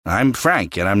I'm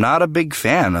Frank, and I'm not a big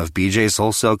fan of BJ's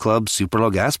Wholesale Club's super low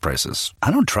gas prices. I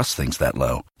don't trust things that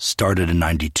low. Started in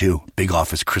 92. Big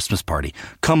office Christmas party.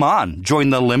 Come on, join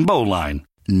the limbo line.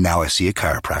 Now I see a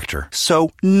chiropractor.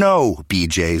 So, no,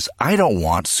 BJ's, I don't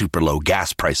want super low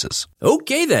gas prices.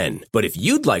 Okay then, but if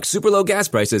you'd like super low gas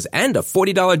prices and a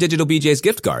 $40 digital BJ's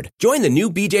gift card, join the new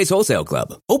BJ's Wholesale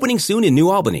Club, opening soon in New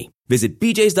Albany. Visit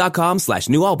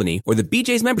bjs.com/New Albany or the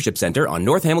BJ's Membership Center on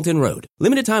North Hamilton Road.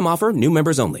 Limited time offer, new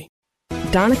members only.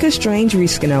 Donica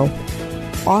Strange-Riscano,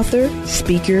 author,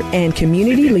 speaker, and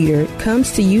community leader,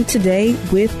 comes to you today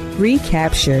with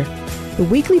Recapture, the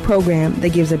weekly program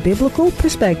that gives a biblical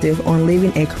perspective on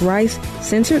living a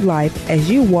Christ-centered life as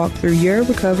you walk through your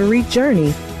recovery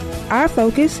journey. Our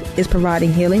focus is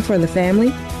providing healing for the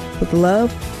family with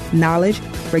love, knowledge,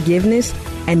 forgiveness,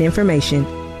 and information.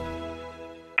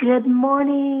 Good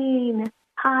morning.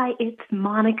 Hi, it's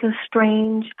Monica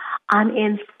Strange. I'm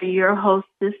in for your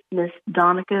hostess, Miss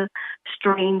Donica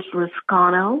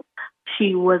Strange-Riscano.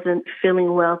 She wasn't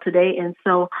feeling well today, and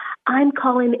so I'm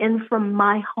calling in from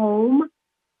my home,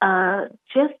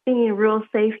 just being real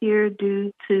safe here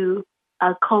due to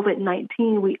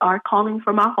COVID-19. We are calling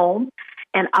from our home,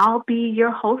 and I'll be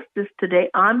your hostess today.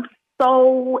 I'm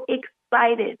so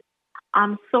excited.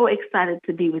 I'm so excited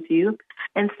to be with you.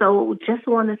 And so just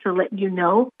wanted to let you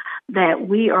know that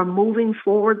we are moving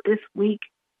forward this week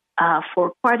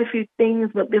for quite a few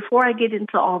things. But before I get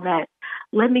into all that,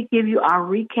 let me give you our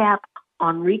recap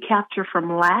on Recapture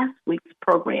from last week's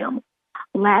program.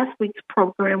 Last week's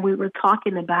program, we were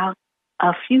talking about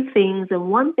a few things, and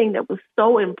one thing that was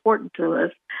so important to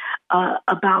us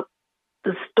about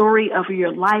the story of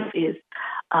your life is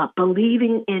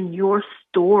believing in your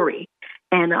story.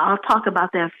 And I'll talk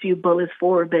about that a few bullets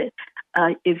forward, but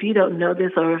if you don't know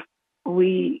this or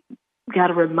we got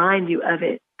to remind you of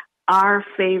it, our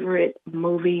favorite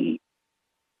movie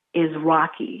is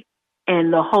Rocky,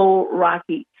 and the whole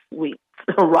Rocky suite.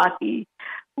 Rocky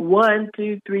 1,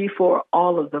 2, 3, 4,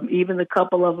 all of them, even a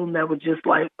couple of them that were just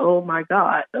like, oh my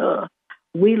God.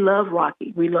 We love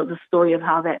Rocky. We love the story of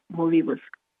how that movie was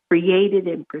created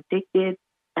and predicted.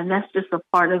 And that's just a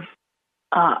part of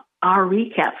our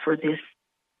recap for this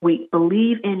week.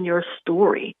 Believe in your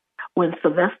story. When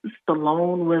Sylvester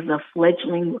Stallone was a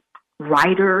fledgling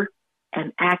writer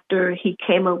and actor, he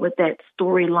came up with that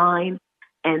storyline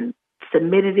and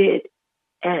submitted it,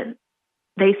 and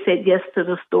they said yes to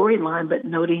the storyline, but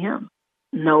no to him.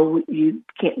 No, you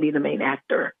can't be the main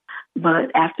actor.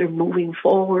 But after moving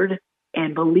forward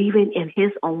and believing in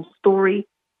his own story,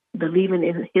 believing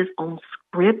in his own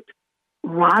script,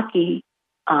 Rocky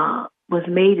was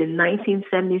made in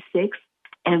 1976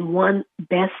 and won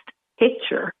Best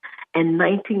Picture in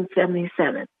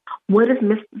 1977. What if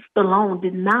Mr. Stallone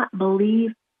did not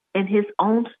believe in his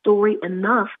own story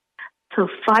enough to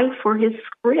fight for his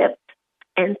script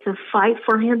and to fight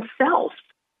for himself?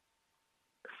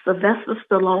 Sylvester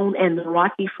Stallone and the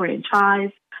Rocky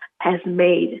franchise has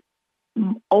made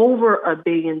over $1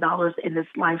 billion in his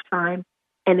lifetime.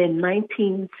 And in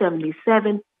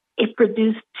 1977, it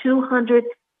produced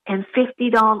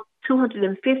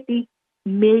 $250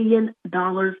 million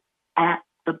at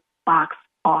the box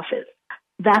office.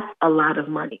 That's a lot of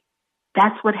money.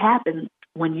 That's what happens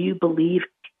when you believe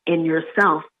in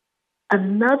yourself.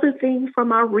 Another thing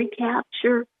from our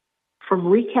recapture, from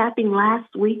recapping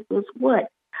last week, was what?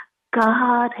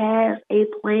 God has a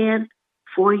plan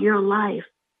for your life.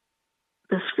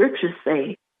 The scriptures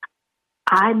say,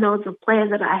 I know the plan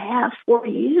that I have for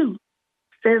you,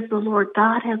 says the Lord.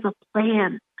 God has a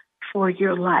plan for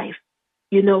your life.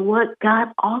 You know what?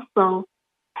 God also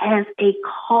has a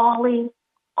calling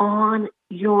on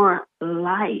your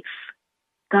life.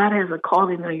 God has a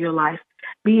calling on your life.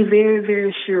 Be very,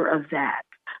 very sure of that.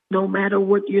 No matter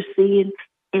what you're seeing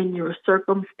in your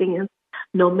circumstance,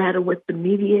 no matter what the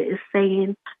media is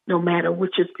saying, no matter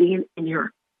what you're seeing in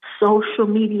your social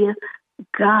media,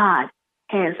 God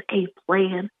has a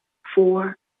plan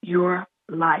for your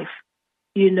life.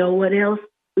 You know what else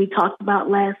we talked about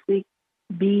last week?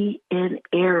 Be an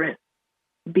Aaron.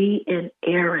 Be an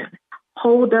Aaron.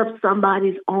 Hold up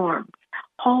somebody's arms.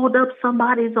 Hold up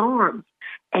somebody's arms,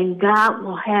 and God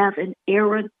will have an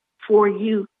Aaron for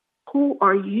you. Who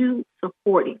are you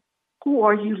supporting? Who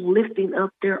are you lifting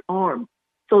up their arms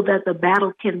so that the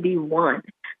battle can be won,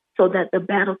 so that the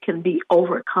battle can be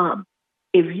overcome?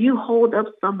 If you hold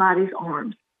up somebody's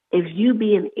arms, if you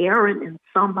be an Aaron in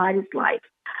somebody's life,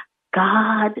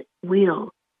 God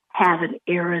will have an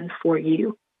Aaron for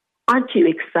you. Aren't you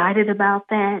excited about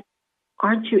that?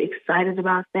 Aren't you excited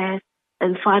about that?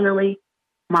 And finally,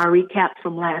 my recap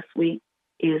from last week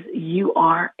is you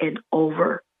are an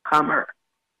overcomer.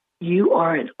 You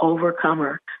are an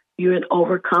overcomer. You're an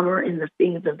overcomer in the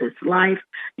things of this life.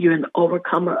 You're an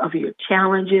overcomer of your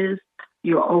challenges.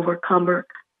 You're an overcomer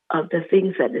of the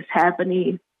things that is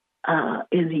happening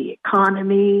in the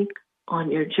economy,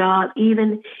 on your job,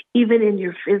 even in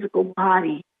your physical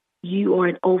body. You are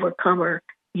an overcomer.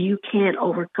 You can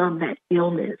overcome that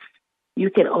illness. You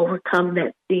can overcome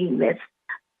that thing that's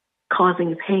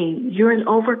causing pain. You're an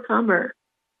overcomer.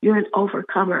 You're an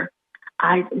overcomer.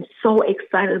 I'm so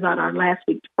excited about our last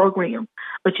week's program.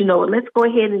 But you know what? Let's go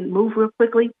ahead and move real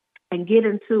quickly and get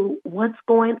into what's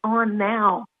going on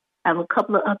now. I have a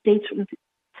couple of updates from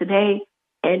today.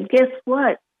 And guess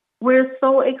what? We're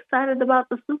so excited about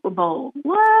the Super Bowl.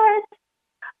 What?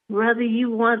 Whether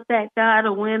you want that guy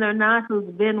to win or not,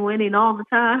 who's been winning all the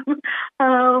time,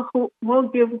 we'll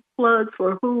give plugs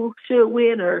for who should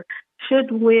win or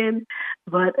shouldn't win.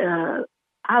 But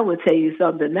I would tell you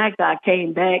something. That guy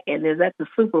came back and is at the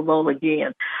Super Bowl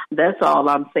again. That's all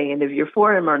I'm saying. If you're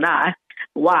for him or not,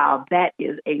 wow, that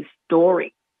is a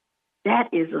story. That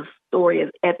is a story of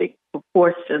epic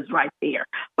proportions right there.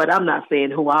 But I'm not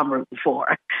saying who I'm rooting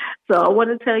for. So I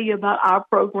want to tell you about our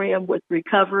program with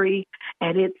recovery,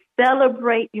 and it's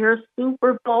Celebrate Your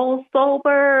Super Bowl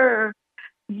Sober.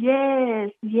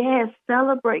 Yes,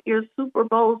 celebrate your Super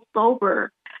Bowl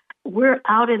Sober. We're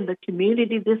out in the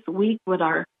community this week with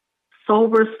our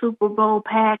Sober Super Bowl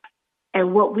packs,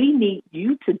 and what we need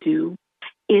you to do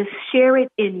is share it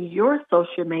in your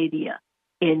social media,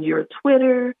 in your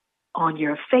Twitter, on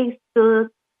your Facebook.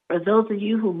 For those of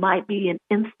you who might be in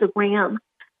Instagram,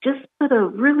 just put a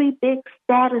really big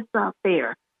status out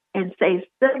there and say,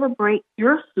 celebrate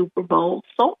your Super Bowl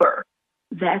sober.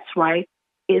 That's right.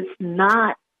 It's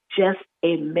not just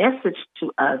a message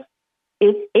to us.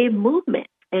 It's a movement.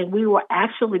 And we will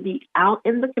actually be out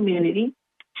in the community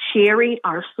sharing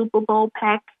our Super Bowl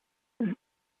packs.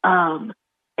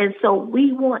 And so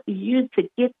we want you to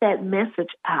get that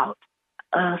message out.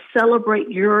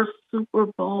 Celebrate your Super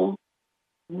Bowl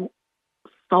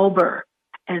sober.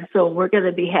 And so we're going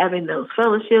to be having those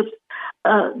fellowships.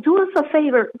 Do us a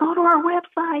favor. Go to our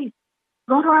website.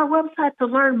 Go to our website to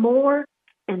learn more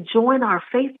and join our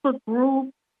Facebook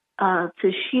group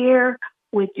to share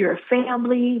with your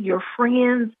family, your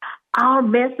friends, our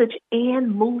message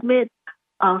and movement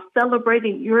of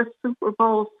celebrating your Super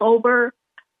Bowl sober.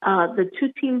 The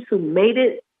two teams who made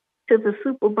it to the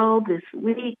Super Bowl this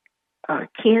week,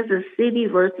 Kansas City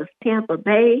versus Tampa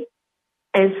Bay.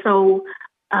 And so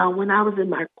when I was in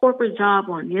my corporate job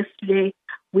on yesterday,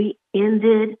 we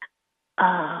ended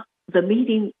the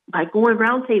meeting by going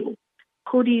roundtable.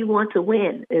 Who do you want to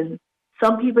win? And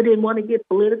some people didn't want to get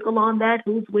political on that,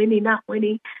 who's winning, not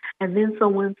winning. And then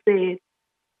someone said,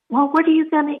 well, what are you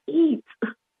going to eat?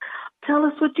 Tell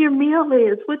us what your meal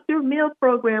is. What's your meal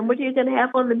program? What are you going to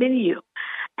have on the menu?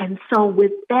 And so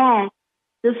with that,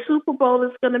 the Super Bowl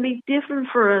is going to be different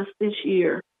for us this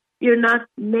year. You're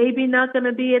maybe not going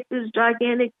to be at this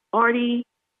gigantic party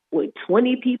with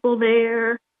 20 people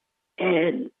there,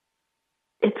 and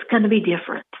it's going to be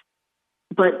different.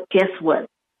 But guess what?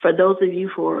 For those of you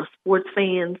who are sports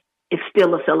fans, it's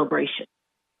still a celebration.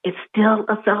 It's still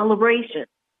a celebration.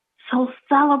 So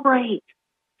celebrate.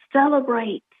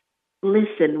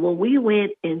 Listen, when we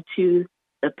went into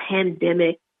the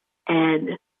pandemic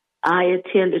and I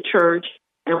attend a church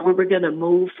and we were going to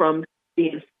move from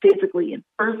being physically in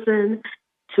person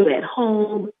to at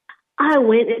home, I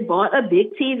went and bought a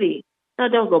big TV. Now,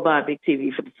 don't go buy a big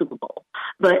TV for the Super Bowl,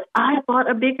 but I bought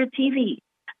a bigger TV.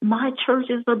 My church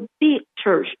is a big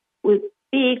church with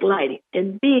big lighting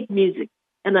and big music.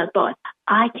 And I thought,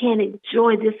 I can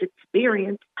enjoy this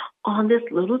experience on this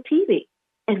little TV.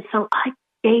 And so I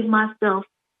gave myself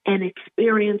an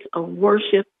experience of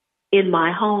worship in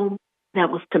my home that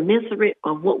was commensurate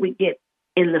of what we get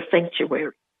in the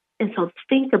sanctuary. And so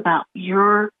think about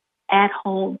your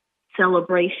at-home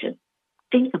celebration.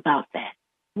 Think about that.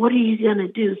 What are you going to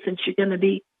do since you're going to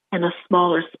be in a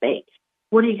smaller space?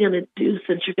 What are you going to do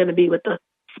since you're going to be with a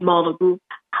smaller group?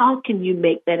 How can you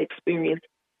make that experience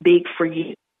big for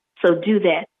you? So do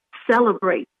that.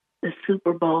 Celebrate the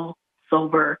Super Bowl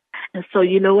sober. And so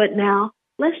you know what now?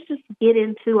 Let's just get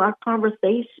into our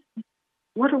conversation.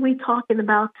 What are we talking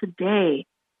about today?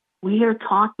 We are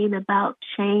talking about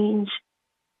change.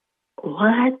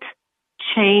 What?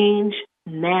 Change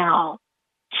now.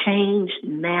 Change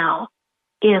now.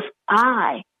 If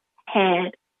I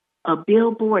had a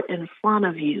billboard in front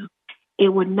of you, it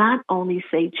would not only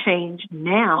say change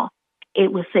now,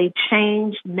 it would say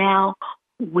change now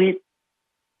with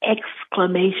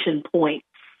exclamation points.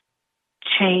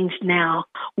 Change now.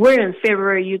 We're in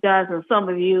February, you guys, and some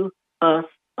of you, us,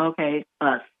 I'll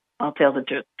tell the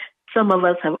truth. Some of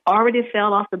us have already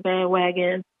fell off the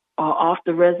bandwagon or off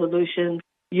the resolution.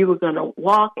 You were going to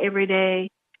walk every day.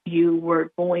 You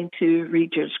were going to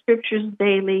read your scriptures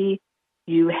daily.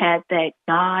 You had that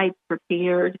guide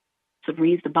prepared to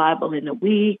read the Bible in a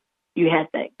week. You had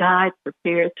that guide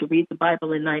prepared to read the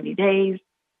Bible in 90 days.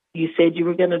 You said you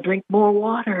were going to drink more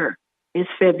water. It's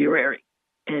February,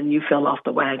 and you fell off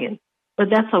the wagon. But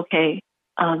that's okay.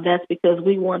 That's because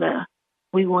we want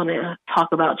to talk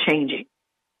about changing.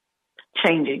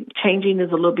 Changing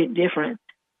is a little bit different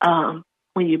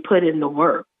when you put in the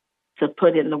work,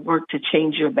 to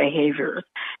change your behaviors.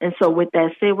 And so with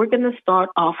that said, we're going to start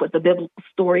off with the biblical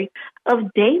story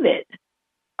of David.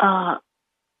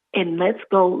 And let's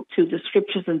go to the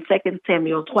scriptures in 2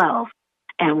 Samuel 12,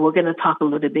 and we're going to talk a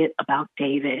little bit about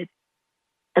David.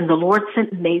 And the Lord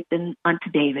sent Nathan unto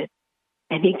David,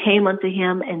 and he came unto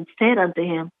him and said unto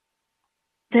him,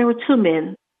 there were two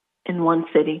men in one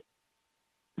city,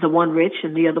 the one rich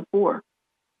and the other poor.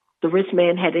 The rich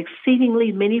man had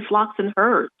exceedingly many flocks and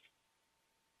herds,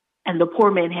 and the poor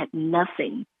man had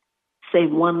nothing save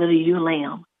one little ewe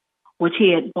lamb, which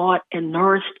he had bought and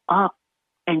nourished up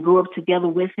and grew up together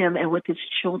with him and with his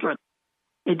children.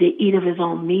 And did eat of his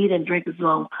own meat and drink his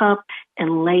own cup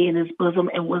and lay in his bosom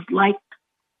and was like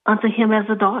unto him as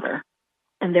a daughter.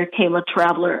 And there came a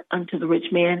traveler unto the rich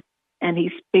man, and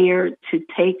he spared to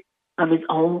take of his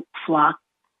own flock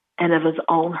and of his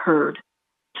own herd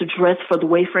to dress for the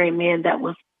wayfaring man that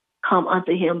was come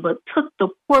unto him, but took the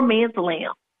poor man's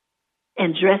lamb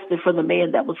and dressed it for the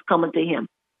man that was coming to him.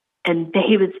 And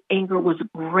David's anger was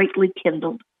greatly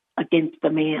kindled against the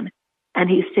man. And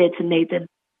he said to Nathan,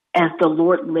 as the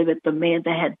Lord liveth, the man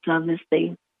that had done this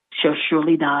thing shall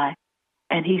surely die.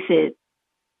 And he said,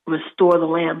 restore the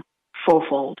lamb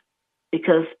fourfold,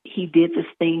 because he did this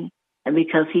thing and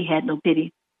because he had no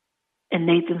pity. And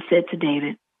Nathan said to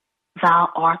David, thou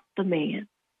art the man.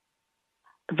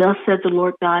 Thus said the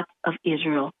Lord God of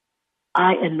Israel,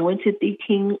 I anointed thee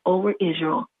king over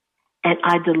Israel, and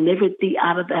I delivered thee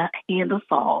out of the hand of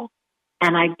Saul,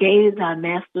 and I gave thy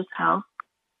master's house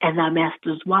and thy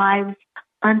master's wives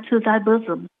unto thy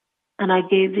bosom, and I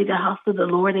gave thee the house of the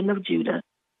Lord and of Judah.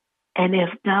 And if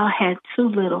thou had too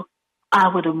little, I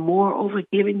would have moreover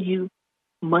given you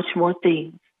much more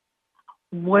things.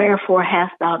 Wherefore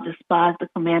hast thou despised the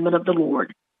commandment of the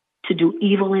Lord, to do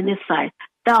evil in his sight?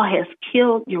 Thou hast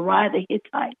killed Uriah the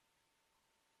Hittite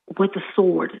with the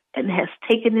sword, and hast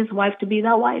taken his wife to be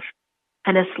thy wife,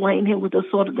 and hast slain him with the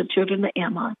sword of the children of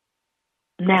Ammon.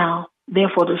 Now,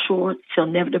 therefore, the sword shall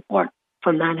never depart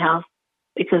from thine house,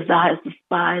 because thou hast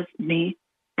despised me,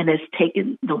 and hast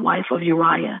taken the wife of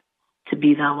Uriah to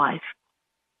be thy wife.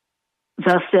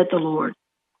 Thus said the Lord,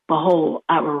 behold,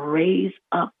 I will raise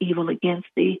up evil against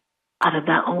thee out of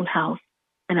thy own house,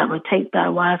 and I will take thy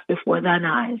wives before thine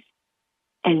eyes,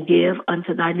 and give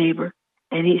unto thy neighbor,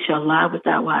 and he shall lie with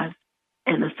thy wives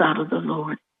in the sight of the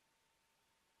Lord.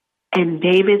 And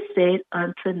David said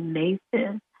unto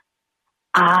Nathan,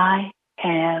 I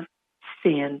have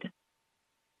sinned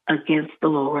against the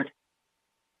Lord.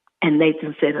 And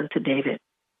Nathan said unto David,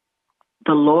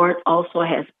 the Lord also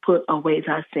has put away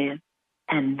thy sin,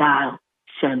 and thou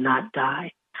shalt not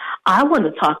die. I want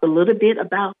to talk a little bit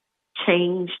about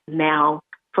change now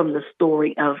from the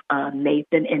story of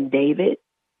Nathan and David.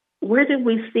 What did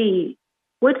we see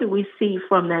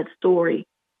from that story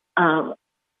of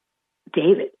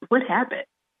David? What happened?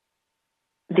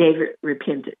 David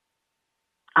repented.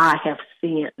 I have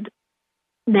sinned.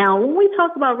 Now, when we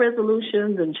talk about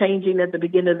resolutions and changing at the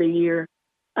beginning of the year,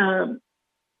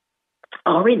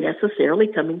 are we necessarily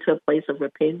coming to a place of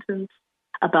repentance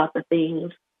about the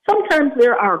things? Sometimes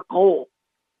there are goals.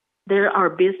 There are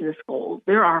business goals.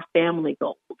 There are family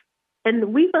goals.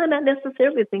 And we might not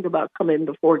necessarily think about coming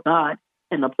before God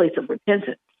in a place of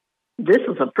repentance. This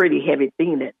is a pretty heavy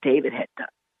thing that David had done.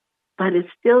 But it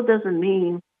still doesn't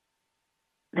mean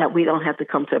that we don't have to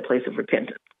come to a place of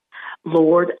repentance.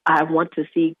 Lord, I want to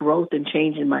see growth and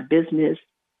change in my business,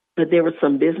 but there were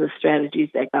some business strategies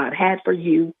that God had for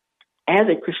you as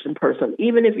a Christian person,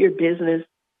 even if your business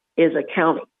is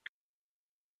accounting.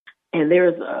 And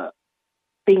there's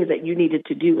things that you needed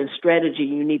to do and strategy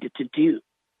you needed to do,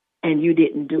 and you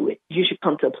didn't do it. You should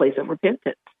come to a place of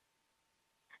repentance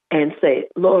and say,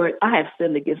 Lord, I have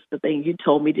sinned against the thing you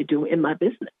told me to do in my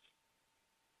business.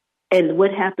 And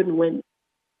what happened when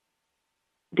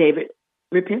David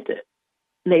repented?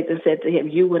 Nathan said to him,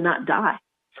 you will not die.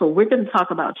 So we're going to talk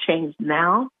about change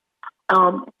now.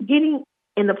 Getting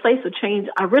in the place of change,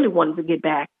 I really wanted to get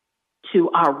back to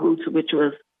our roots, which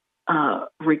was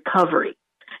recovery.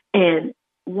 And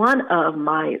one of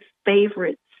my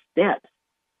favorite steps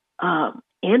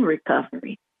in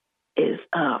recovery is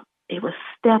it was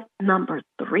step number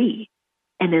 3.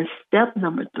 And in step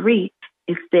number 3,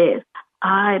 it says,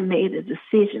 I made a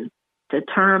decision to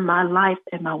turn my life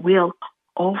and my will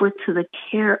over to the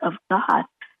care of God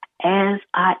as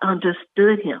I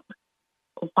understood him.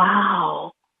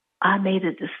 Wow, I made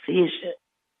a decision.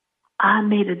 I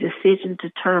made a decision to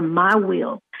turn my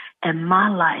will and my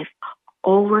life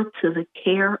over to the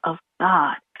care of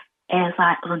God as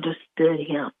I understood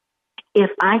him. If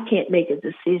I can't make a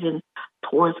decision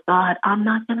towards God, I'm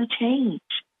not going to change.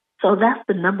 So that's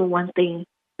the number one thing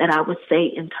that I would say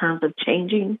in terms of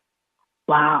changing.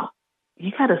 Wow,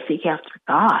 you got to seek after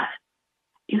God.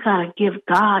 You got to give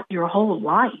God your whole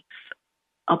life.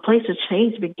 A place of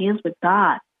change begins with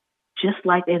God, just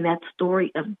like in that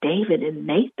story of David and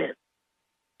Nathan.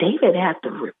 David had to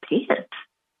repent.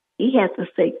 He had to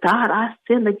say, God, I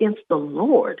sinned against the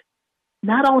Lord.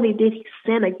 Not only did he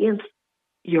sin against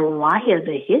Uriah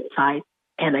the Hittite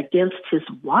and against his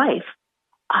wife,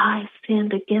 I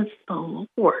sinned against the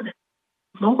Lord.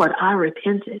 Lord, I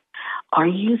repented. Are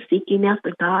you seeking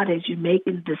after God as you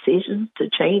making decisions to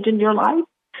change in your life?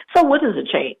 So what is a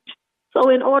change? So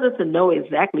in order to know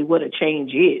exactly what a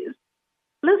change is,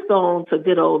 let's go on to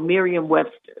good old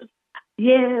Merriam-Webster's.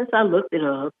 Yes, I looked it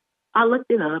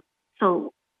up.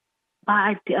 So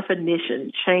by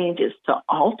definition, change is to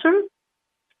alter,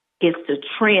 is to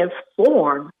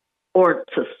transform, or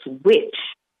to switch.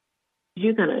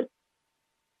 You're going to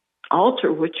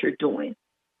alter what you're doing.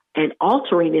 And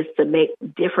altering is to make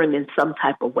different in some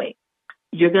type of way.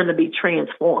 You're going to be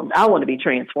transformed. I want to be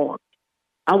transformed.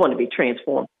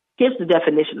 Here's the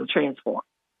definition of transform: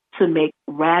 to make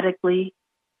radically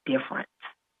different.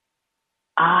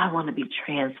 I want to be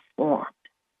transformed,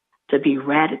 to be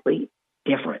radically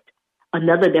different.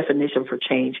 Another definition for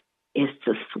change is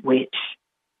to switch.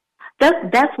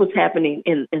 That's what's happening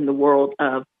in the world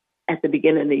of, at the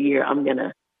beginning of the year, I'm going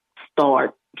to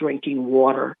start drinking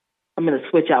water. I'm going to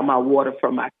switch out my water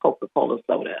for my Coca-Cola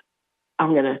soda.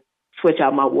 I'm going to switch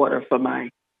out my water for my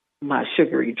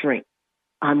sugary drink.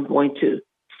 I'm going to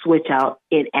switch out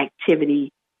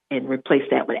inactivity and replace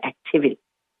that with activity.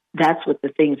 That's what the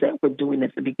things that we're doing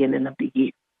at the beginning of the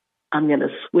year. I'm going to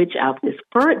switch out this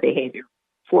current behavior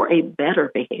for a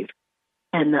better behavior.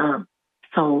 And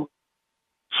so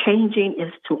changing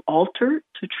is to alter,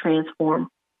 to transform,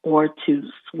 or to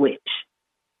switch.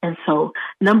 And so,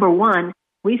 number one,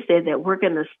 we said that we're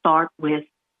going to start with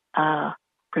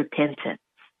repentance.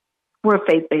 We're a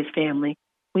faith-based family.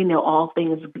 We know all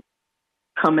things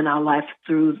come in our life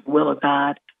through the will of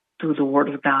God, through the Word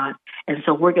of God. And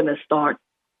so we're going to start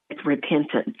with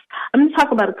repentance. I'm going to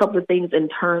talk about a couple of things in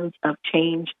terms of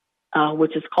change,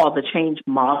 which is called the change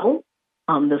model,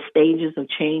 the stages of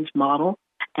change model.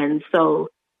 And so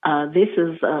this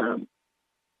is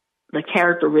the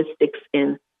characteristics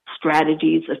and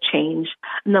strategies of change.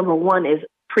 Number one is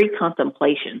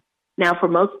pre-contemplation. Now, for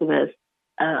most of us,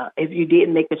 if you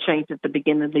didn't make a change at the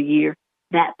beginning of the year,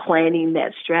 that planning,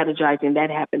 that strategizing, that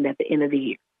happened at the end of the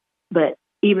year. But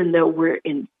even though we're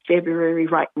in February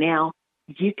right now,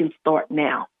 you can start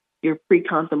now your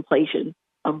pre-contemplation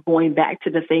of going back to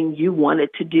the thing you wanted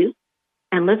to do.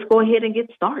 And let's go ahead and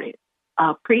get started.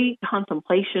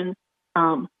 Pre-contemplation,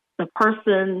 the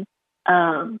person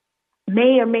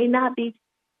may or may not be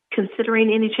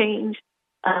considering any change.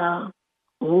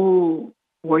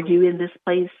 Were you in this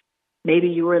place? Maybe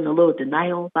you were in a little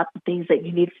denial about the things that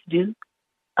you needed to do.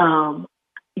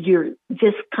 You're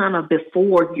just kind of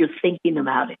before you're thinking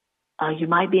about it. You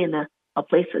might be in a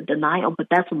place of denial, but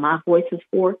that's what my voice is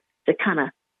for, to kind of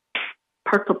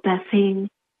perk up that thing.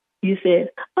 You said,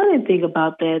 I didn't think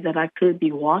about that I could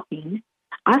be walking.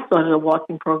 I started a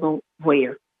walking program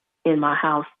where? In my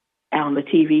house, on the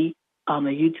TV, on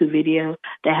the YouTube video.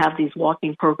 They have these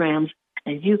walking programs,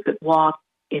 and you could walk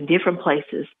in different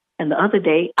places. And the other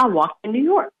day, I walked in New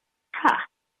York.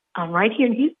 I'm right here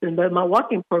in Houston, but my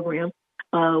walking program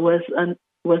was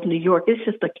New York. It's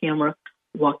just a camera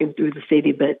walking through the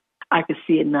city, but I could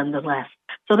see it nonetheless.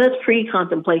 So that's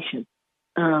pre-contemplation.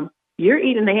 You're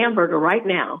eating a hamburger right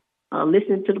now,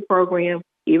 listening to the program,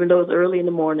 even though it's early in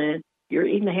the morning. You're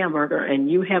eating a hamburger,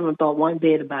 and you haven't thought one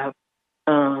bit about,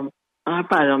 I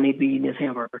probably don't need to be eating this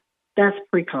hamburger. That's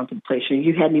pre-contemplation.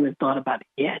 You hadn't even thought about it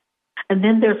yet. And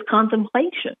then there's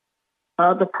contemplation.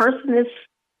 The person is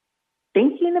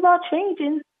thinking about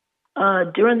changing.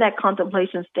 During that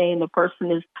contemplation stage, the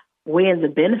person is weighing the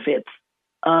benefits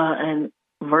and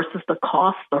versus the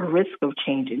cost or risk of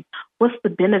changing. What's the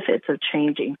benefits of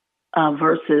changing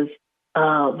versus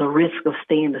the risk of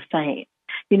staying the same?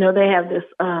 You know, they have this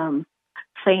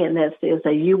saying that says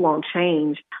that you won't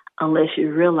change unless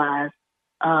you realize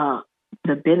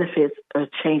the benefits of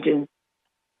changing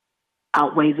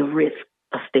outweigh the risk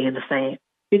of staying the same.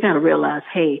 You got to realize,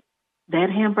 hey, that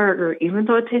hamburger, even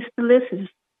though it tastes delicious,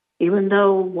 even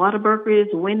though Whataburger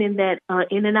is winning that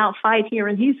In-N-Out fight here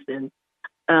in Houston,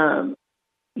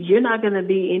 you're not going to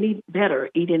be any better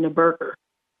eating a burger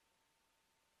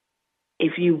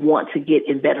if you want to get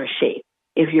in better shape,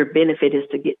 if your benefit is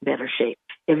to get better shape,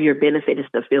 if your benefit is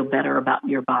to feel better about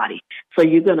your body. So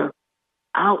you're going to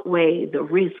outweigh the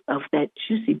risk of that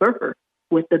juicy burger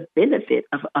with the benefit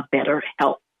of a better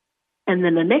health. And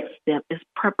then the next step is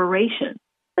preparation.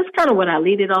 That's kind of what I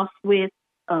lead it off with,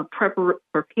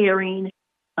 preparing,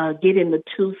 getting the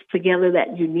tools together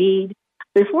that you need.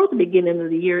 Before the beginning of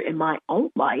the year in my own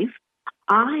life,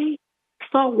 I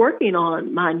started working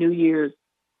on my New Year's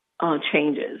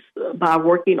changes by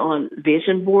working on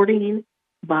vision boarding,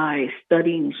 by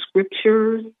studying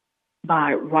scriptures,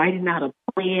 by writing out a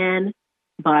plan,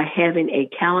 by having a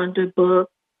calendar book.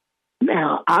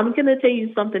 Now, I'm going to tell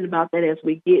you something about that as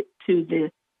we get to the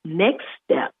next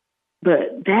step,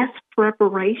 but that's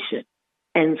preparation.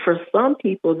 And for some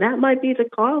people, that might be the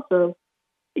cause of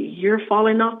you're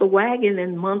falling off the wagon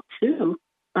in month 2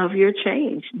 of your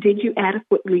change. Did you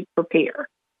adequately prepare?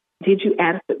 Did you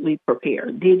adequately prepare?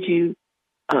 Did you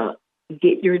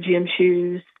get your gym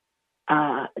shoes?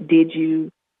 Did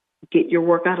you get your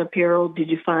workout apparel? Did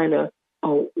you find a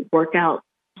workout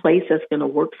place that's going to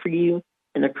work for you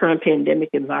in the current pandemic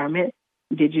environment?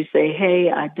 Did you say, hey,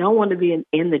 I don't want to be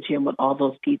in the gym with all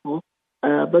those people,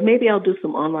 but maybe I'll do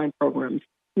some online programs.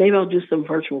 Maybe I'll do some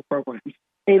virtual programs.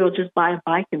 Maybe I'll just buy a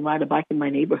bike and ride a bike in my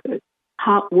neighborhood.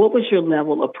 What was your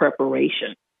level of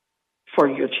preparation for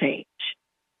your change?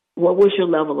 What was your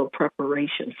level of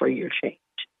preparation for your change?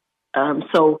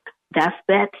 So that's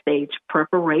that stage,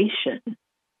 preparation.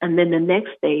 And then the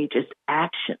next stage is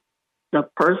action. The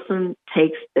person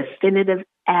takes definitive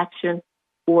action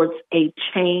towards a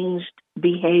changed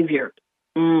behavior.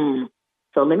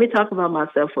 So let me talk about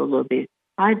myself for a little bit.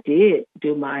 I did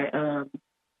do my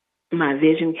my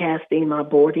vision casting, my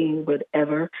boarding,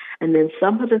 whatever. And then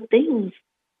some of the things,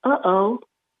 I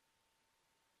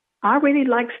really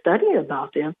liked studying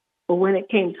about them. But when it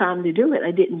came time to do it,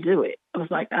 I didn't do it. I was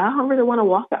like, I don't really want to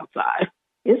walk outside.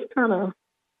 It's kind of,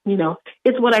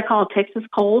 it's what I call Texas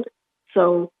cold.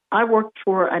 So I worked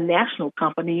for a national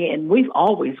company, and we've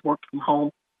always worked from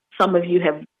home. Some of you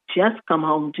have just come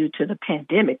home due to the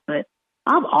pandemic, but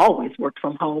I've always worked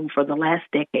from home for the last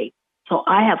decade. So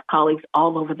I have colleagues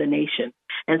all over the nation.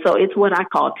 And so it's what I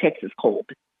call Texas cold.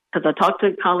 Because I talked to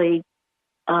a colleague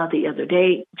the other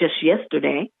day, just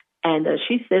yesterday, and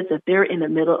she says that they're in the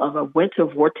middle of a winter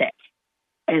vortex.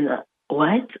 And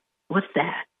what? What's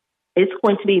that? It's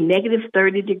going to be negative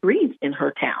 30 degrees in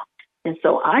her town. And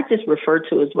so I just refer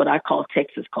to as what I call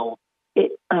Texas cold.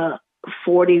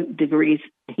 40 degrees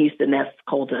in Houston, that's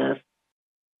cold to us.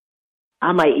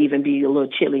 I might even be a little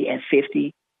chilly at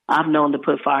 50. I've known to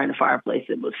put fire in the fireplace.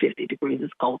 It was 50 degrees.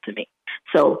 It's cold to me.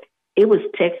 So it was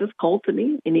Texas cold to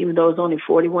me. And even though it was only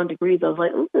 41 degrees, I was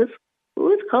like,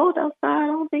 it's cold outside. I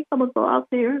don't think I'm going to go out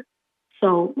there.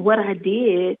 So what I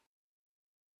did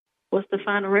was to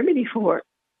find a remedy for it.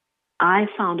 I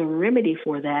found a remedy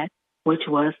for that, which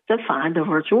was to find a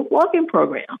virtual walking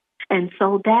program. And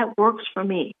so that works for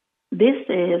me. This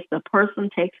is the person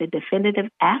takes a definitive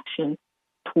action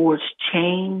towards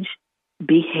change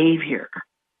behavior.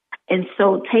 And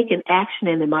so taking action,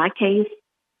 and in my case,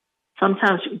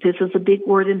 sometimes this is a big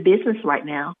word in business right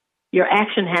now. Your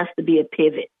action has to be a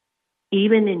pivot.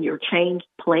 Even in your changed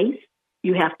place,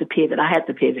 you have to pivot. I had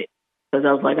to pivot because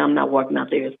I was like, I'm not walking out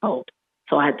there, it's cold.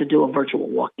 So I had to do a virtual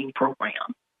walking program.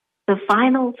 The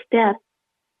final step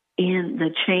in the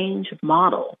change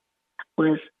model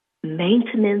was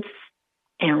maintenance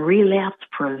and relapse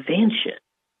prevention.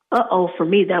 For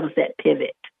me, that was that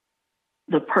pivot.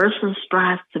 The person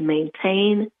strives to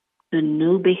maintain the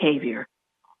new behavior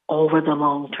over the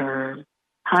long term.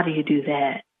 How do you do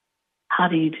that? How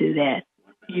do you do that?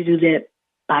 You do that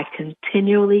by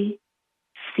continually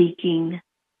seeking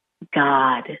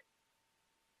God.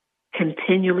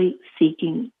 Continually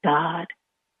seeking God.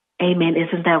 Amen.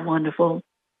 Isn't that wonderful?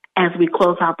 As we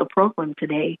close out the program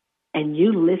today and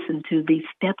you listen to these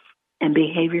steps and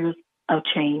behaviors of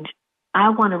change,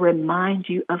 I want to remind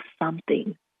you of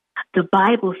something. The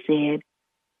Bible said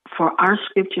for our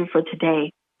scripture for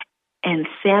today, and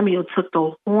Samuel took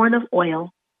the horn of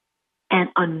oil and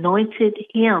anointed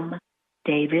him,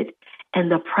 David, in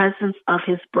the presence of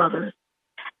his brothers.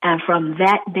 And from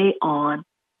that day on,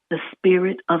 the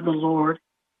Spirit of the Lord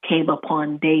came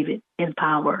upon David in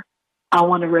power. I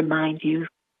want to remind you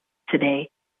today,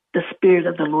 the Spirit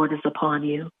of the Lord is upon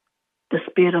you. The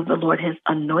Spirit of the Lord has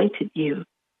anointed you.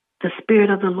 The Spirit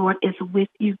of the Lord is with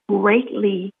you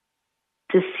greatly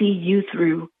to see you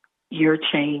through your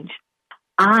change.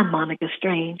 I'm Monica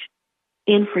Strange,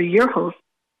 in for your host,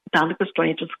 Donica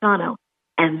Strange-Lascano,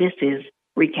 and this is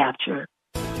Recapture.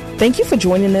 Thank you for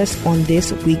joining us on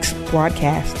this week's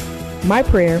broadcast. My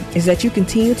prayer is that you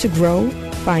continue to grow,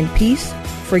 find peace,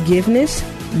 forgiveness,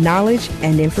 knowledge,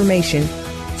 and information.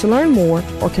 To learn more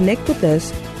or connect with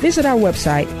us, visit our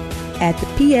website at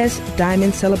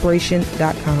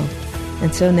thepsdiamondcelebration.com.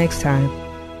 Until next time.